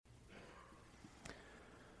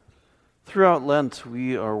Throughout Lent,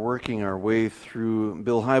 we are working our way through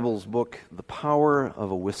Bill Hybels' book, The Power of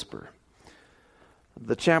a Whisper.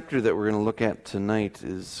 The chapter that we're going to look at tonight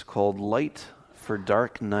is called Light for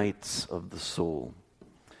Dark Nights of the Soul.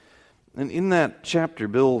 And in that chapter,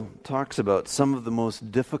 Bill talks about some of the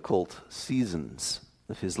most difficult seasons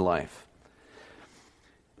of his life.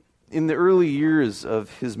 In the early years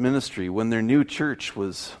of his ministry, when their new church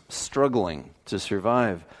was struggling to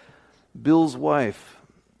survive, Bill's wife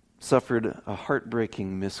suffered a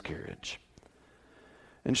heartbreaking miscarriage.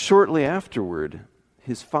 And shortly afterward,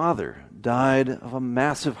 his father died of a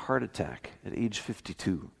massive heart attack at age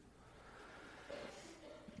 52.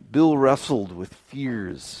 Bill wrestled with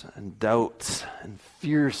fears and doubts and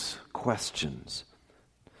fierce questions.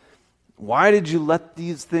 Why did you let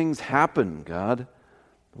these things happen, God?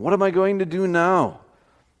 What am I going to do now?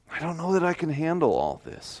 I don't know that I can handle all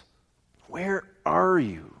this. Where are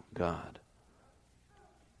you, God?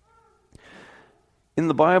 In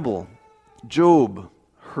the Bible, Job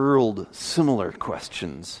hurled similar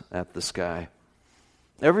questions at the sky.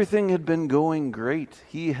 Everything had been going great.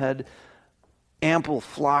 He had ample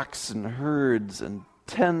flocks and herds and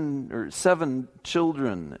 7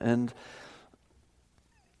 children, and it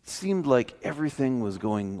seemed like everything was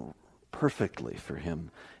going perfectly for him.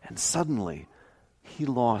 And suddenly, he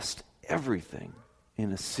lost everything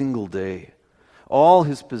in a single day. All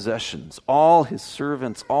his possessions, all his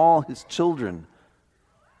servants, all his children,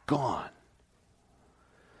 gone.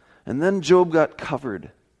 And then Job got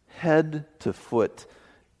covered head to foot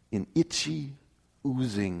in itchy,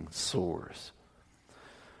 oozing sores.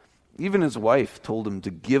 Even his wife told him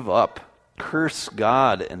to give up, curse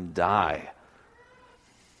God, and die.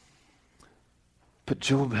 But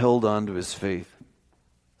Job held on to his faith.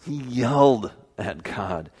 He yelled at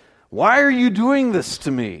God, "Why are you doing this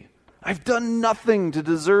to me? I've done nothing to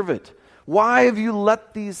deserve it. Why have you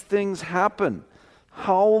let these things happen?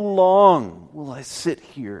 How long will I sit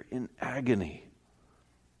here in agony?"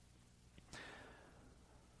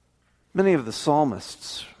 Many of the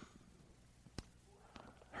psalmists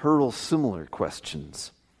hurl similar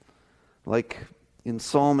questions, like in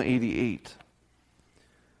Psalm 88,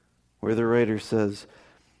 where the writer says,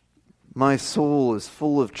 "My soul is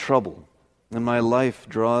full of trouble, and my life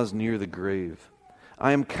draws near the grave.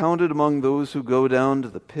 I am counted among those who go down to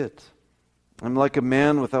the pit. I'm like a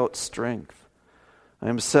man without strength. I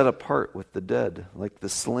am set apart with the dead, like the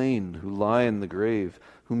slain who lie in the grave,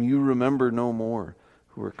 whom you remember no more,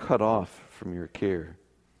 who are cut off from your care.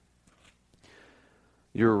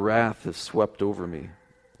 Your wrath has swept over me.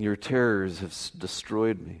 Your terrors have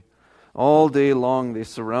destroyed me. All day long they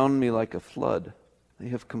surround me like a flood. They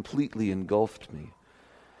have completely engulfed me.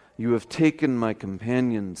 You have taken my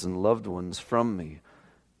companions and loved ones from me.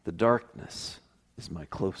 The darkness is my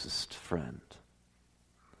closest friend."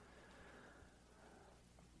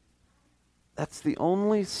 That's the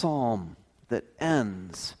only psalm that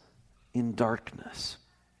ends in darkness.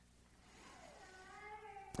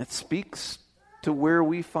 It speaks to where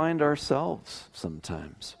we find ourselves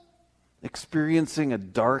sometimes, experiencing a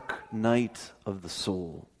dark night of the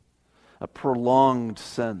soul, a prolonged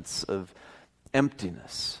sense of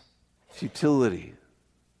emptiness, futility,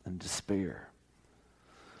 and despair.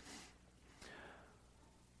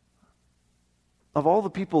 Of all the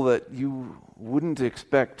people that you wouldn't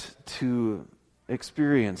expect to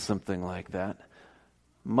experience something like that,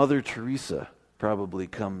 Mother Teresa probably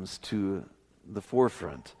comes to the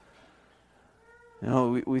forefront. You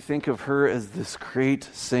know, we think of her as this great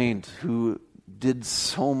saint who did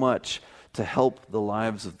so much to help the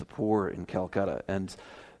lives of the poor in Calcutta and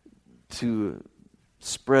to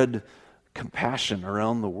spread compassion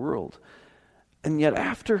around the world. And yet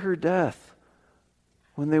after her death,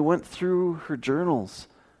 when they went through her journals,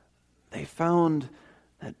 they found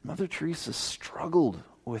that Mother Teresa struggled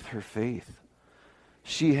with her faith.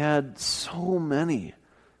 She had so many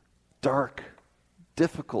dark,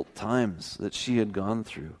 difficult times that she had gone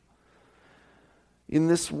through. In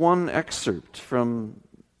this one excerpt from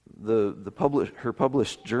her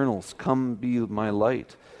published journals, "Come Be My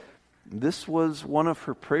Light," this was one of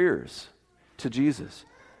her prayers to Jesus.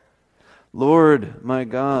 "Lord, my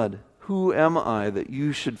God, who am I that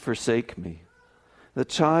you should forsake me? The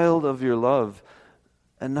child of your love,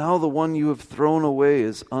 and now the one you have thrown away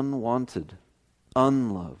is unwanted,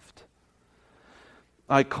 unloved.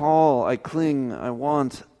 I call, I cling, I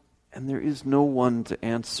want, and there is no one to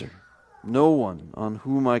answer, no one on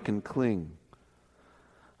whom I can cling.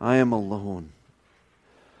 I am alone.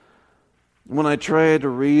 When I try to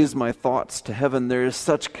raise my thoughts to heaven, there is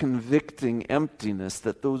such convicting emptiness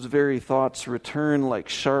that those very thoughts return like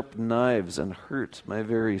sharp knives and hurt my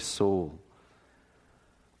very soul.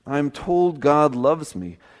 I'm told God loves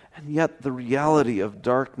me, and yet the reality of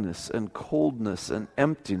darkness and coldness and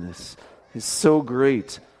emptiness is so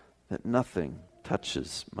great that nothing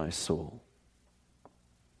touches my soul.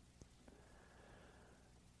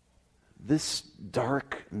 This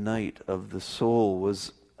dark night of the soul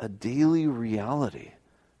was a daily reality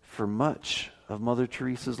for much of Mother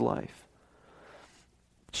Teresa's life.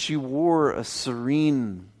 She wore a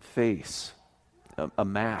serene face, a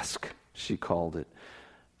mask, she called it.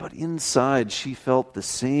 But inside she felt the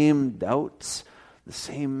same doubts, the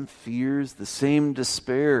same fears, the same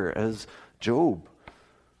despair as Job,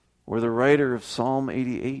 or the writer of Psalm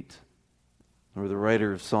 88, or the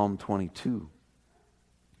writer of Psalm 22.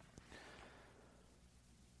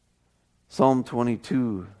 Psalm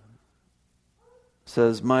 22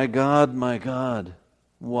 says, my God,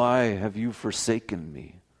 why have you forsaken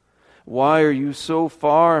me? Why are you so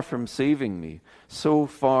far from saving me, so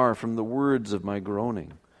far from the words of my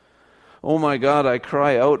groaning? Oh my God, I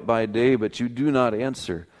cry out by day, but you do not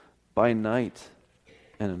answer, by night,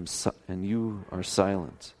 and you are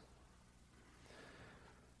silent.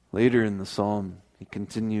 Later in the psalm, he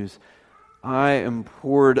continues, I am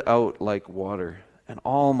poured out like water, and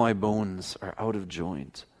all my bones are out of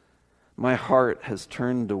joint. My heart has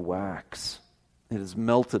turned to wax. It has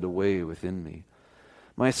melted away within me.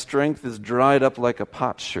 My strength is dried up like a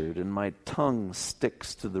potsherd, and my tongue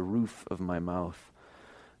sticks to the roof of my mouth.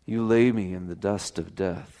 You lay me in the dust of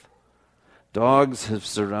death. Dogs have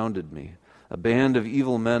surrounded me. A band of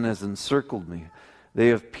evil men has encircled me. They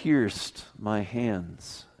have pierced my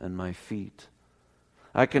hands and my feet.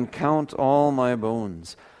 I can count all my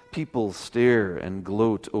bones. People stare and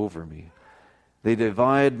gloat over me. They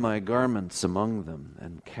divide my garments among them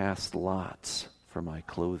and cast lots for my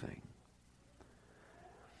clothing.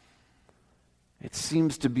 It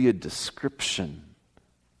seems to be a description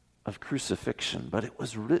of crucifixion, but it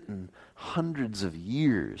was written hundreds of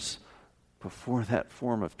years before that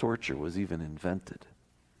form of torture was even invented.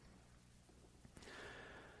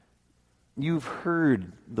 You've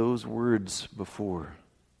heard those words before.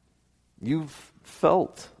 You've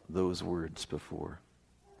felt those words before.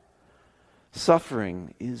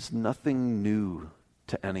 Suffering is nothing new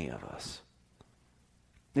to any of us.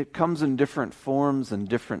 It comes in different forms and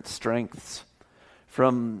different strengths,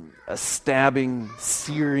 from a stabbing,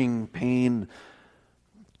 searing pain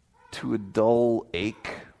to a dull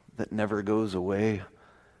ache that never goes away,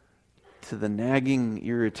 to the nagging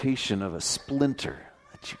irritation of a splinter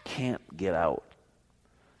that you can't get out.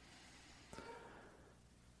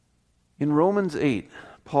 In Romans 8,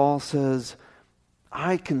 Paul says,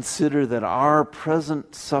 I consider that our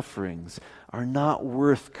present sufferings are not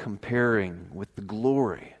worth comparing with the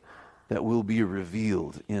glory that will be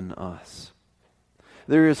revealed in us.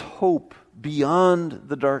 There is hope beyond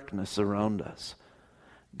the darkness around us.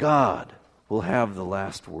 God will have the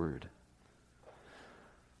last word.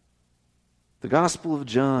 The Gospel of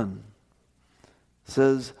John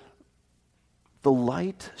says, the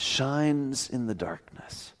light shines in the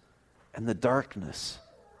darkness, and the darkness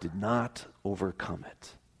did not overcome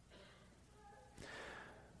it.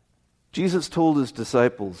 Jesus told his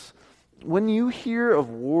disciples, when you hear of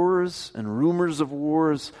wars and rumors of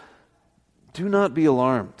wars, do not be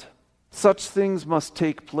alarmed. Such things must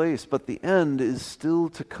take place, but the end is still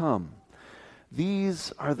to come.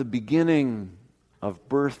 These are the beginning of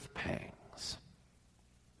birth pangs.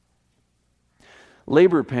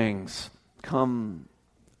 Labor pangs come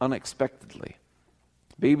unexpectedly.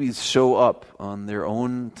 Babies show up on their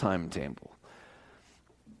own timetable.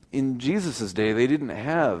 In Jesus' day, they didn't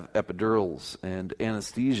have epidurals and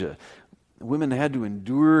anesthesia. Women had to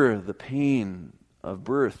endure the pain of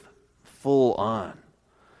birth full on.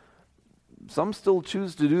 Some still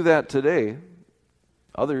choose to do that today.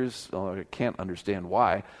 Others, I can't understand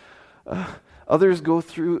why. Others go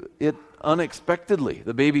through it unexpectedly.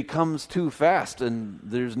 The baby comes too fast and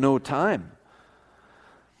there's no time.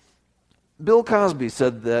 Bill Cosby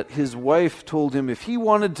said that his wife told him if he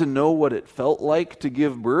wanted to know what it felt like to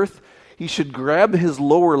give birth, he should grab his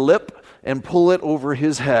lower lip and pull it over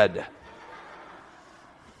his head.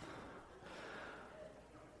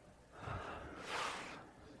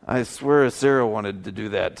 I swear Sarah wanted to do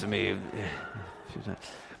that to me.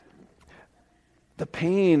 The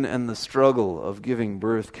pain and the struggle of giving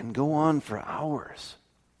birth can go on for hours,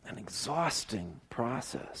 an exhausting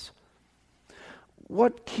process.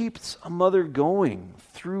 What keeps a mother going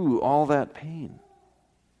through all that pain?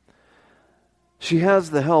 She has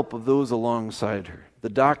the help of those alongside her, the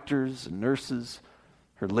doctors and nurses,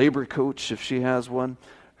 her labor coach if she has one,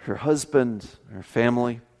 her husband, her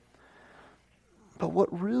family. But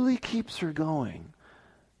what really keeps her going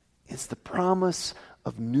is the promise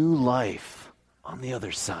of new life on the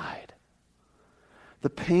other side. The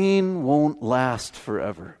pain won't last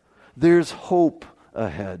forever. There's hope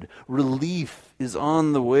ahead. Relief is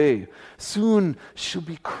on the way. Soon she'll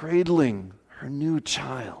be cradling her new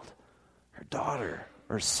child, her daughter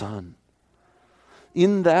or son.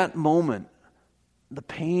 In that moment, the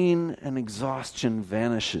pain and exhaustion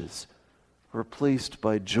vanishes, replaced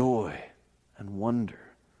by joy and wonder.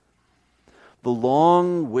 The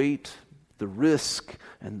long wait, the risk,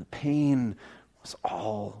 and the pain was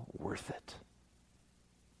all worth it.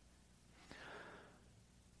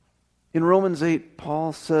 In Romans 8,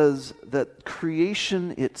 Paul says that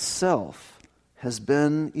creation itself has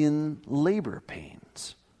been in labor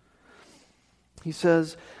pains. He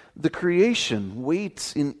says, the creation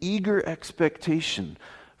waits in eager expectation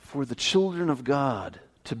for the children of God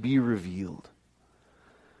to be revealed.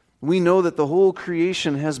 We know that the whole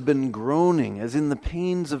creation has been groaning as in the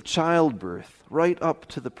pains of childbirth right up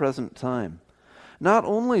to the present time. Not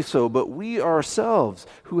only so, but we ourselves,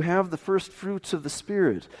 who have the first fruits of the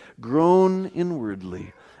Spirit, groan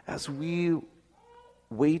inwardly as we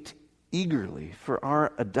wait eagerly for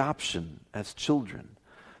our adoption as children,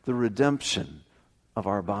 the redemption of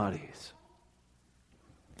our bodies.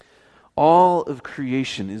 All of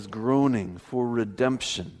creation is groaning for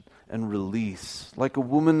redemption and release, like a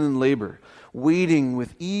woman in labor, waiting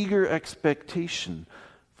with eager expectation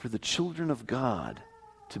for the children of God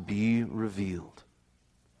to be revealed.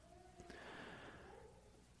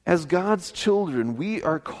 As God's children, we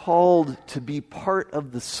are called to be part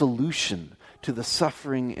of the solution to the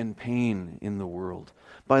suffering and pain in the world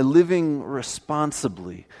by living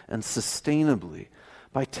responsibly and sustainably,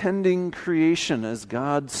 by tending creation as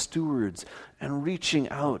God's stewards and reaching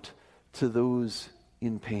out to those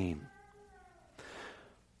in pain.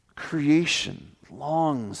 Creation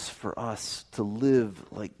longs for us to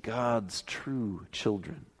live like God's true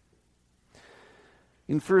children.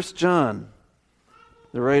 In 1 John,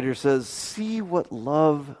 the writer says, "See what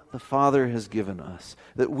love the Father has given us,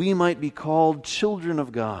 that we might be called children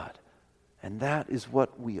of God, and that is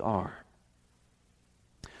what we are."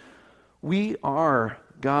 We are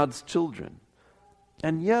God's children,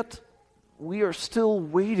 and yet we are still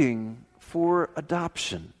waiting for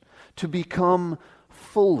adoption, to become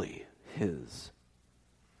fully His.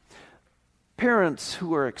 Parents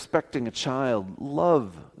who are expecting a child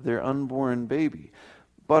love their unborn baby,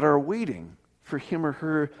 but are waiting for him or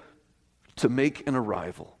her to make an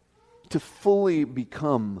arrival, to fully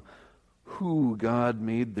become who God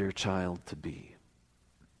made their child to be.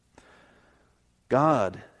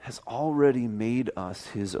 God has already made us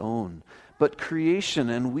His own, but creation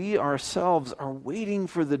and we ourselves are waiting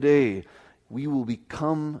for the day we will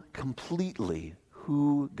become completely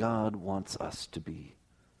who God wants us to be.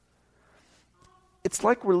 It's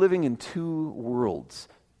like we're living in two worlds,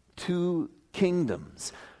 two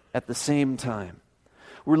kingdoms at the same time.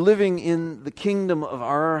 We're living in the kingdom of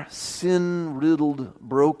our sin-riddled,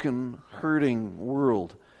 broken, hurting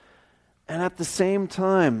world. And at the same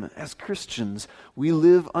time, as Christians, we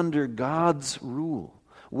live under God's rule,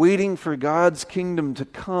 waiting for God's kingdom to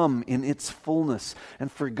come in its fullness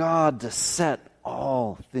and for God to set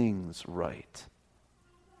all things right.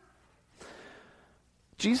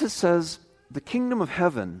 Jesus says the kingdom of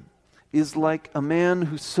heaven is like a man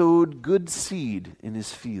who sowed good seed in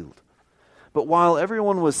his field. But while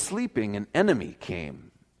everyone was sleeping, an enemy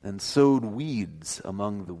came and sowed weeds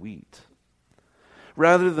among the wheat.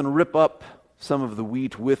 Rather than rip up some of the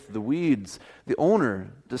wheat with the weeds, the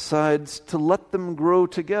owner decides to let them grow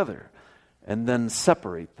together and then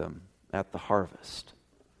separate them at the harvest.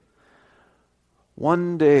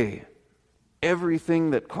 One day,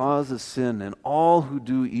 everything that causes sin and all who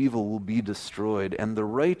do evil will be destroyed, and the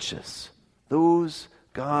righteous, those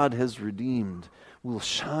God has redeemed, will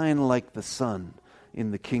shine like the sun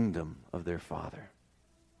in the kingdom of their Father.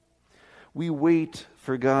 We wait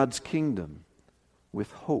for God's kingdom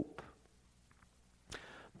with hope.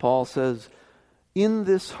 Paul says, "In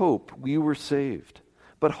this hope we were saved,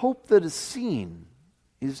 but hope that is seen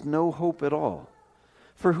is no hope at all.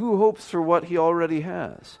 For who hopes for what he already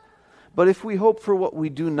has? But if we hope for what we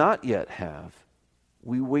do not yet have,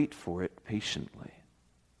 we wait for it patiently."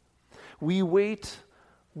 We wait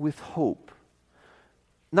with hope,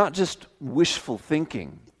 not just wishful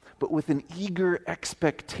thinking, but with an eager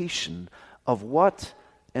expectation of what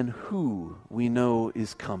and who we know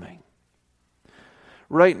is coming.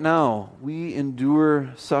 Right now, we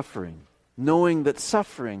endure suffering, knowing that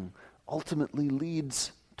suffering ultimately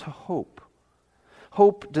leads to hope.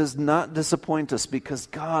 Hope does not disappoint us because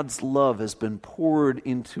God's love has been poured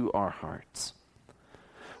into our hearts.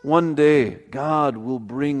 One day, God will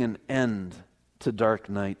bring an end to dark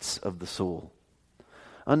nights of the soul.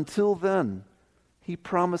 Until then, he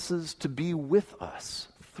promises to be with us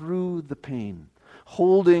through the pain,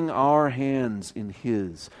 holding our hands in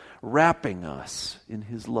his, wrapping us in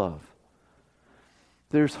his love.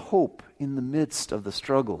 There's hope in the midst of the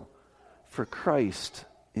struggle, for Christ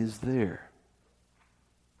is there.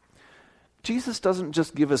 Jesus doesn't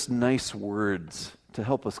just give us nice words to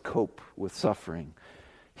help us cope with suffering.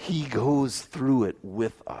 He goes through it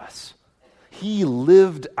with us. He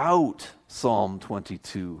lived out Psalm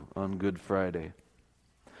 22 on Good Friday.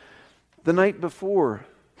 The night before,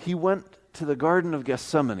 he went to the Garden of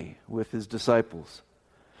Gethsemane with his disciples.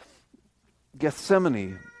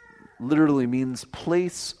 Gethsemane literally means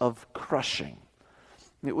place of crushing.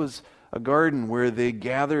 It was a garden where they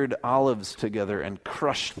gathered olives together and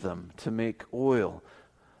crushed them to make oil.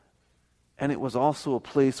 And it was also a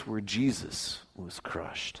place where Jesus was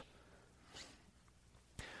crushed.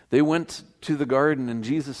 They went to the garden, and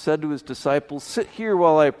Jesus said to his disciples, "Sit here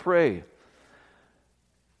while I pray."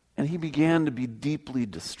 And he began to be deeply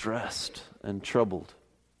distressed and troubled.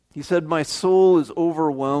 He said, "My soul is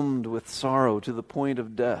overwhelmed with sorrow to the point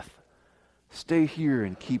of death. Stay here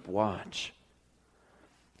and keep watch."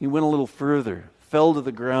 He went a little further, fell to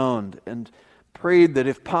the ground, and prayed that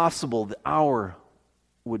if possible, the hour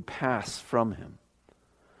would pass from him.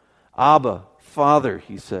 "Abba, Father,"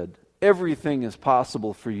 he said, "everything is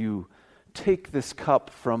possible for you. Take this cup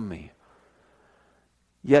from me.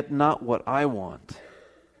 Yet not what I want,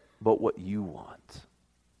 but what you want."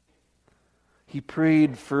 He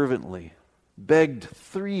prayed fervently, begged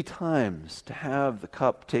 3 times to have the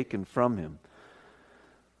cup taken from him.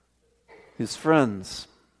 His friends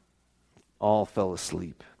all fell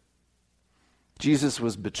asleep. Jesus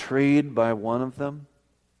was betrayed by one of them,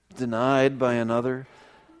 denied by another,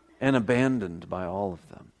 and abandoned by all of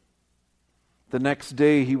them. The next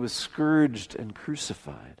day he was scourged and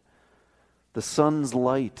crucified. The sun's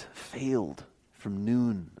light failed from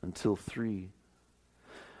noon until 3.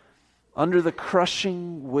 Under the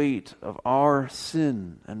crushing weight of our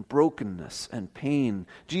sin and brokenness and pain,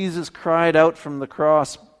 Jesus cried out from the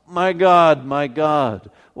cross, my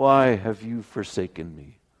God, why have you forsaken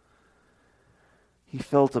me?" He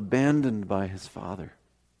felt abandoned by his Father,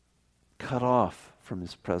 cut off from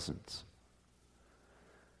his presence.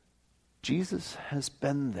 Jesus has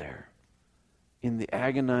been there in the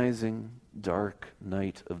agonizing, dark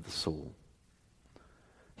night of the soul.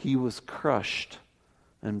 He was crushed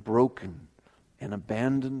and broken and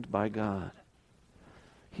abandoned by God.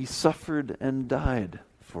 He suffered and died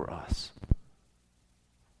for us.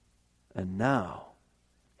 And now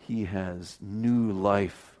he has new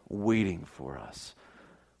life waiting for us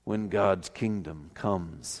when God's kingdom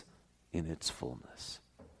comes in its fullness.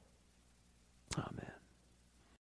 Amen.